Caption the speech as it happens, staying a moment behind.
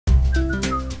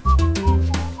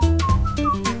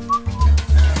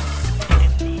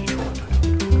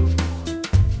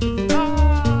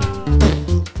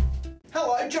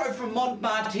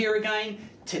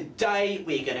Today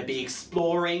we're going to be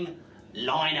exploring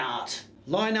line art.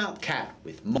 Line art cat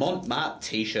with Mont Marte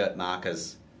t-shirt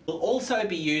markers. We'll also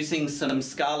be using some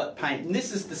scarlet paint, and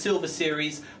this is the Silver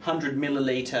Series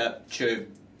 100ml tube.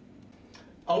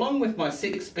 Along with my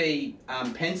 6B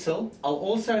pencil, I'll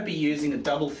also be using a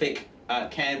double thick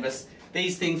canvas.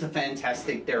 These things are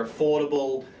fantastic, they're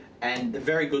affordable and they're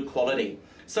very good quality.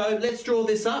 So let's draw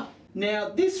this up. Now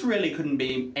this really couldn't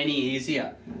be any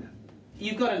easier.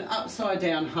 You've got an upside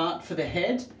down heart for the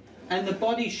head, and the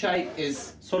body shape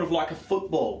is sort of like a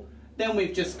football. Then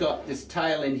we've just got this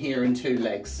tail in here and two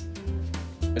legs.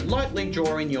 Lightly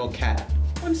drawing your cat.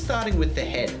 I'm starting with the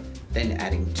head, then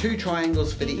adding two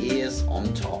triangles for the ears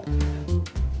on top.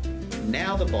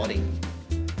 Now the body.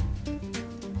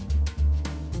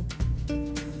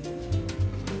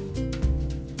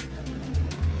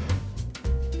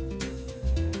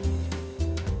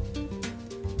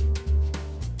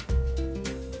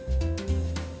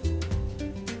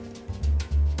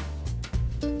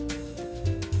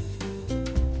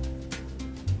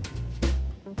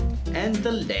 And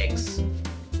the legs.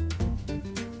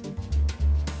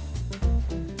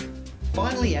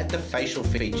 Finally add the facial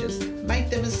features. Make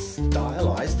them as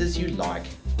stylized as you like.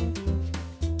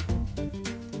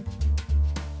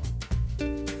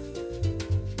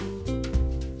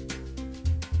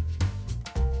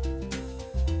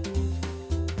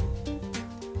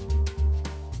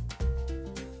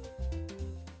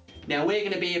 Now we're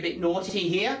going to be a bit naughty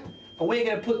here, and we're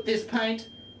going to put this paint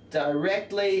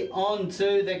directly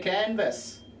onto the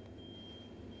canvas.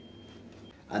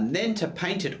 And then to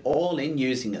paint it all in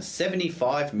using a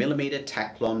 75mm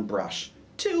Taklon brush.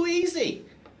 Too easy!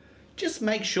 Just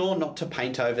make sure not to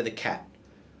paint over the cat.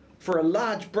 For a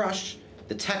large brush,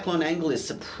 the Taklon angle is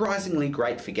surprisingly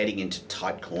great for getting into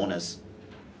tight corners.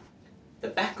 The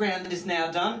background is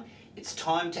now done. It's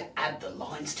time to add the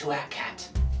lines to our cat.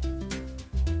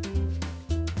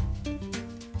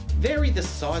 Vary the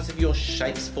size of your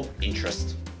shapes for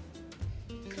interest.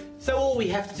 So all we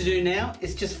have to do now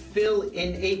is just fill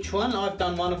in each one. I've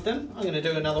done one of them. I'm going to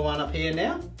do another one up here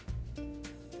now.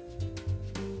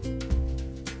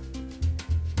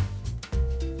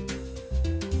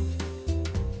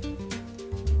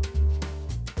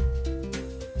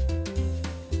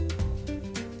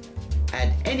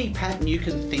 Add any pattern you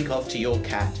can think of to your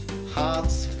cat.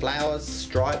 Hearts, flowers,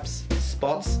 stripes,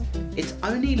 spots. It's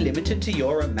only limited to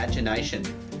your imagination.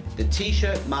 The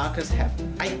t-shirt markers have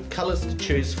 8 colours to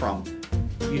choose from.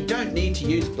 You don't need to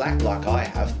use black like I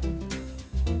have.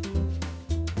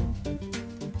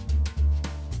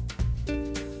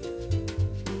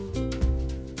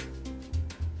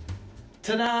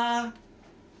 Ta-da!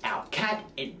 Our cat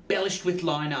embellished with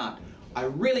line art. I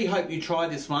really hope you try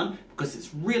this one because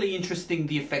it's really interesting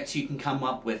the effects you can come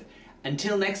up with.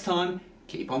 Until next time,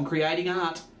 keep on creating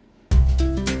art.